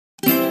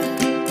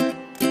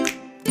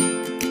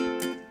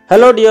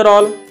Hello dear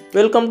all,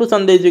 welcome to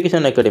Sandhya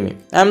Education Academy.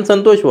 I am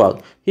Santosh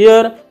Wag.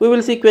 Here we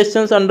will see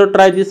questions under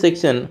try this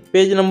section,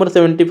 page number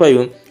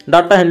 75,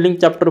 data handling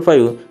chapter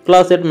 5,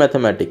 class 8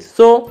 mathematics.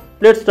 So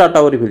let's start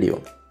our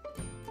video.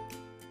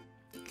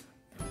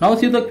 Now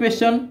see the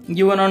question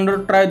given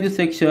under try this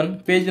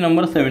section, page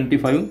number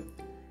 75,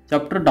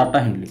 chapter data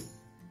handling.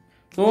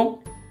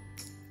 So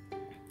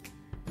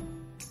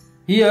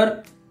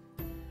here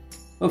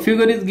a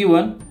figure is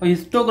given, a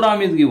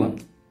histogram is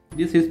given.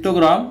 This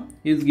histogram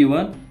is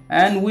given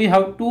and we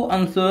have to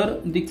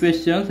answer the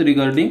questions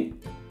related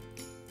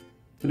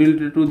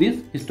to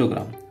this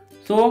histogram.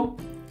 So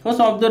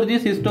first observe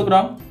this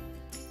histogram.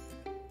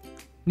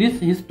 This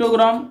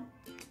histogram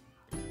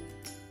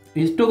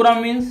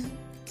means,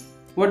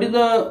 what is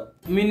the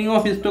meaning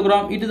of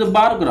histogram? It is a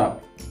bar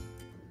graph,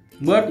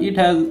 but it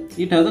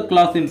has a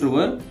class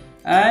interval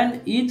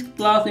and each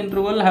class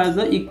interval has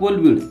a equal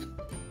width.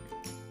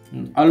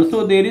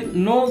 Also there is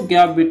no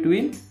gap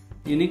between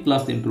any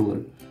class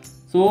interval.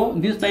 So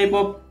this type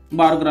of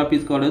bar graph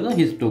is called as a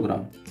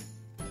histogram.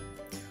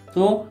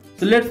 So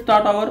let's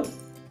start our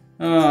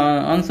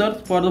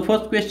answers for the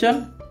first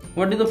question.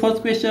 What is the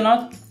first question?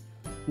 Asked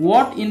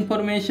what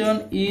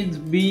information is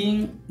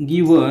being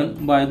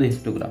given by the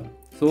histogram.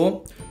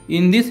 So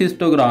in this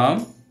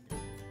histogram,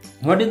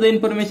 what is the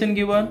information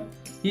given?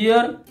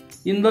 Here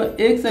in the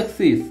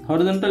x-axis,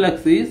 horizontal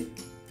axis,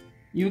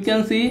 you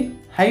can see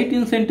height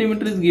in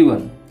centimeter is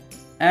given,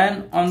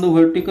 and on the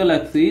vertical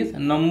axis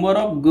number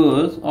of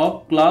girls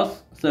of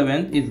class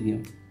 7th is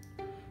given.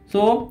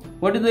 So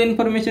what is the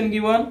information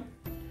given?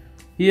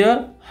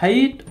 Here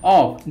height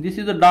of, this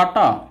is the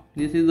data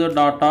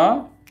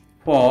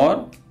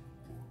for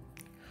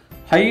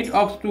height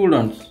of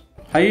students,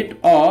 height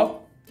of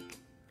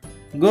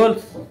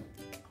girls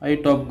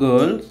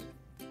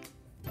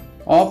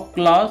of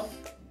class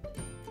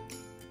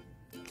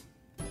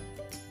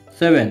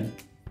 7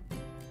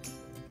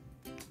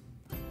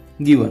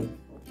 given.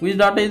 Which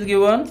data is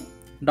given?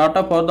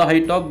 Data for the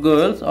height of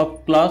girls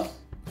of class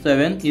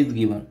 7 is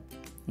given.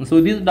 So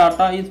this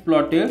data is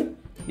plotted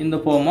in the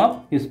form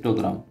of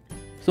histogram.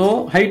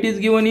 So height is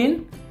given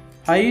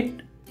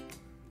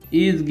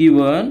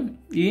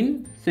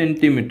in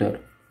centimeter.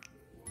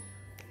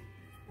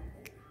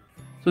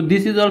 So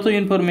this is also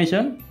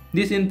information.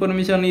 This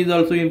information is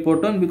also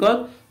important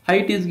because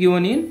height is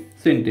given in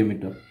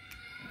centimeter.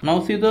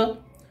 Now see the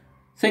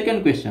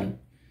second question.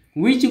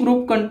 Which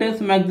group contains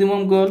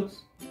maximum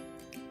girls?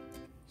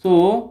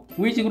 So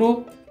which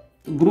group?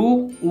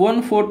 Group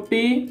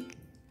 140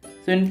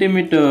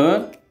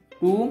 centimeter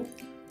to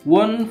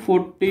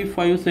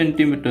 145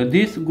 centimeter.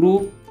 This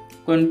group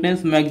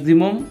contains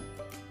maximum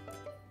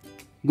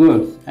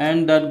girls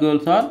and that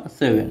girls are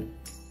 7.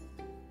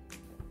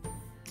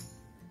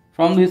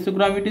 From the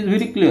histogram it is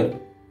very clear.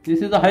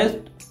 This is the highest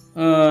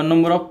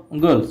number of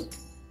girls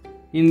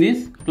in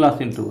this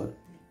class interval.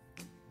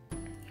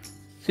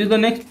 See the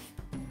next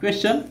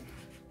question.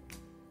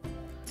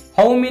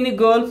 How many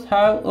girls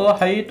have a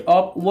height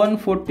of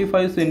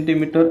 145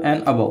 centimeter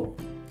and above?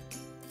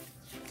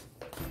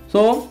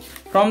 So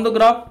from the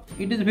graph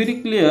it is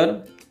very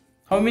clear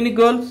how many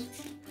girls.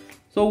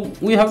 So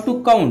we have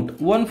to count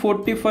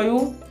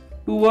 145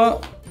 to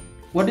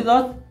what is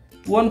that?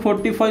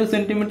 145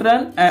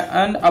 centimeter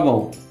and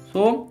above.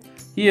 So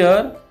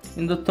here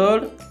in the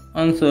third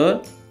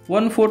answer,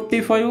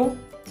 145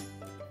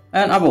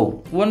 and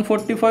above,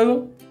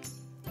 145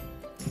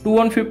 to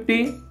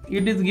 150,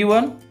 it is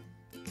given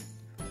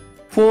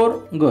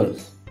 4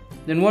 girls.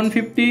 Then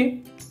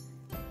 150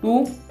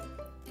 to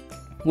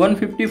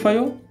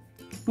 155,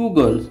 2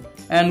 girls,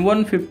 and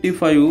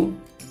 155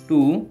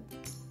 to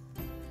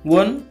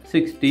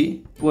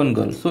 161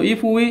 girls. So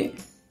if we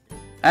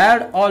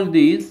add all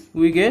these,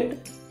 we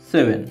get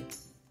 7.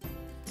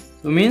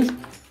 So means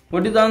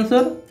what is the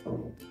answer?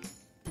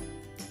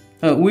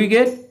 We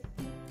get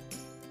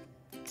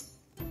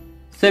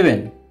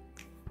 7.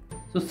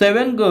 So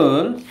 7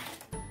 girls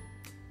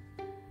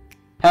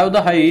have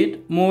the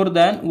height more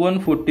than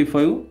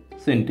 145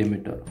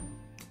 centimeter.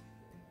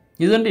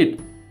 Isn't it?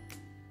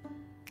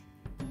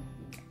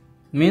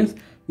 Means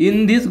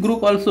in this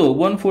group also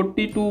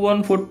 140 to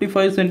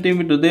 145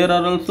 centimeter there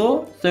are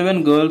also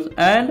 7 girls,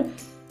 and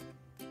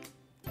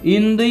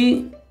in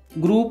the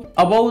group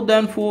above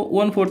than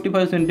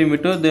 145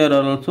 centimeter there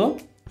are also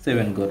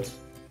 7 girls.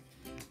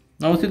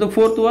 Now see the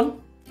fourth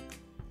one.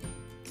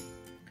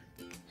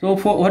 So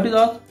for what is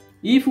asked?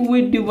 If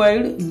we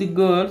divide the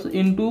girls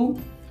into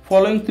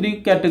following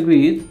 3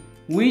 categories,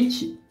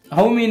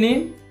 how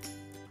many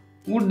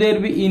would there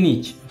be in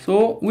each?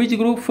 So which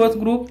group? First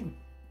group,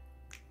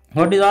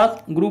 what is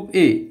asked? Group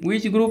A.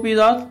 Which group is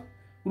asked?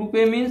 Group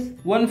A means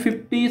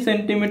 150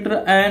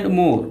 centimeter and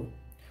more.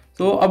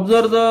 So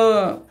observe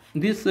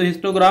this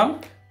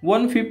histogram,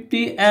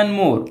 150 and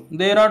more.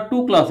 There are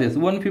 2 classes,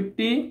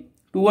 150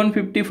 to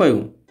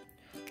 155.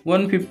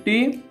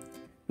 150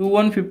 to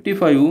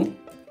 155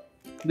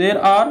 there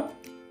are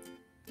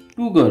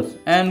 2 girls,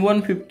 and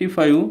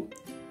 155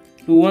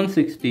 to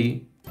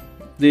 160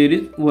 there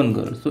is 1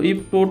 girl. So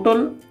if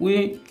total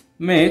we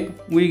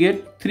we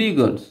get 3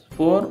 girls.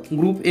 For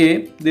group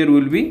A there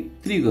will be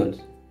 3 girls.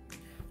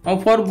 Now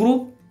for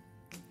group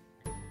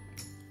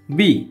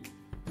B,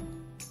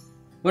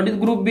 what is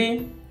group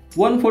B?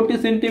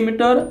 140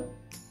 centimeter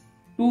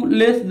to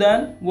less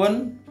than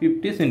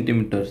 150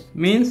 centimeters,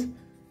 means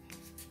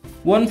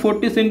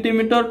 140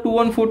 centimeter to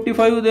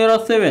 145 there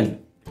are 7,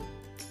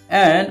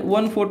 and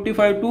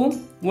 145 to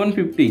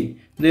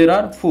 150 there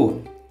are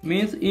 4,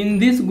 means in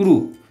this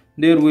group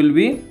there will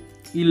be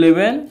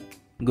 11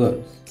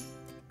 girls.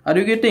 Are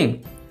you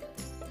getting?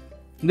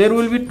 There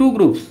will be 2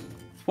 groups.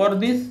 For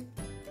this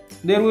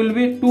there will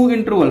be 2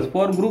 intervals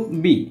for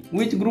group B.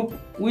 Which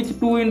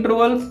 2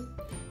 intervals?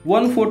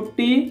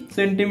 140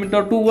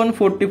 centimeter to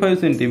 145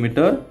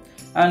 centimeter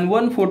and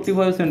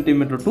 145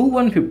 centimeter to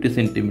 150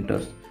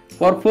 centimeters.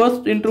 For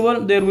first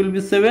interval there will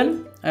be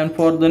 7, and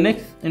for the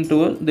next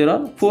interval there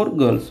are 4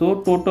 girls.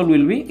 So total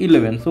will be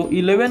 11. So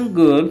 11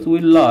 girls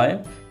will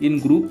lie in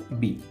group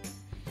B.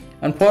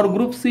 And for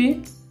group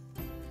C,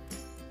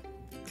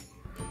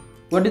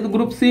 what is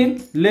group C?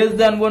 Less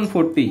than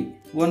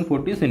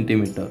 140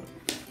 centimeter.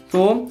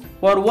 So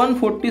for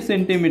 140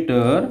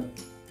 centimeter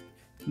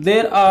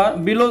there are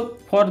below,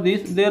 for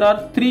this there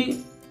are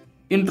 3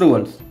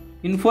 intervals.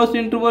 In first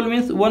interval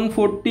means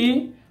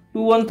 140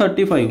 to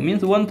 135,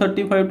 means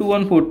 135 to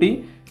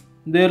 140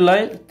 there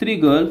lie 3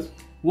 girls,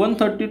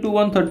 130 to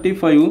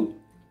 135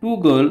 2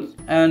 girls,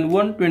 and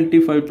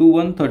 125 to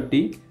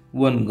 130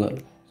 1 girl.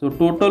 So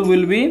total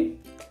will be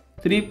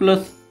 3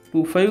 plus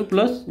 2 5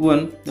 plus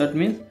 1, that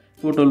means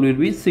total will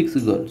be 6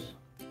 girls.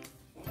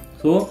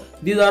 So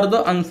these are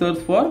the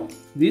answers for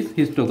this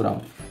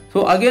histogram.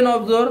 So again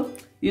observe,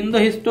 in the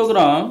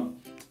histogram,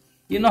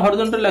 in a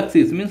horizontal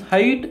axis means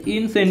height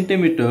in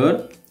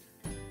centimeter,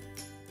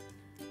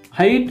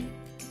 height,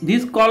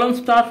 this column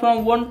starts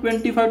from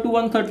 125 to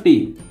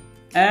 130,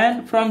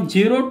 and from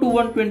 0 to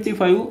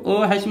 125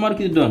 a hash mark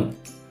is done.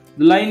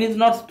 The line is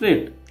not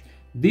straight.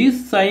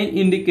 This sign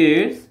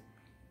indicates,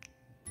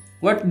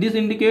 what this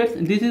indicates?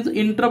 This is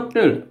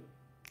interrupted.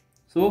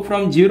 So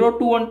from 0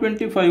 to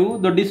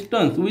 125 the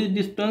distance, which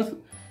distance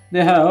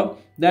they have,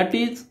 that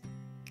is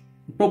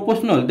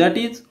proportional, that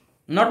is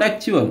not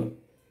actual.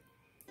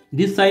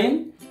 This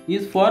sign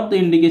is for the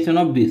indication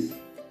of this.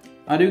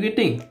 Are you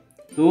getting?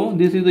 So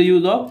this is the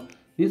use of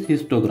this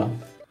histogram.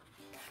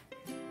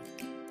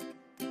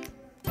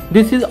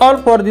 This is all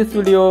for this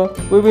video.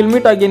 We will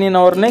meet again in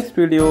our next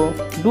video.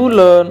 Do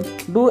learn,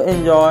 do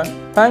enjoy.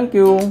 Thank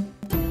you.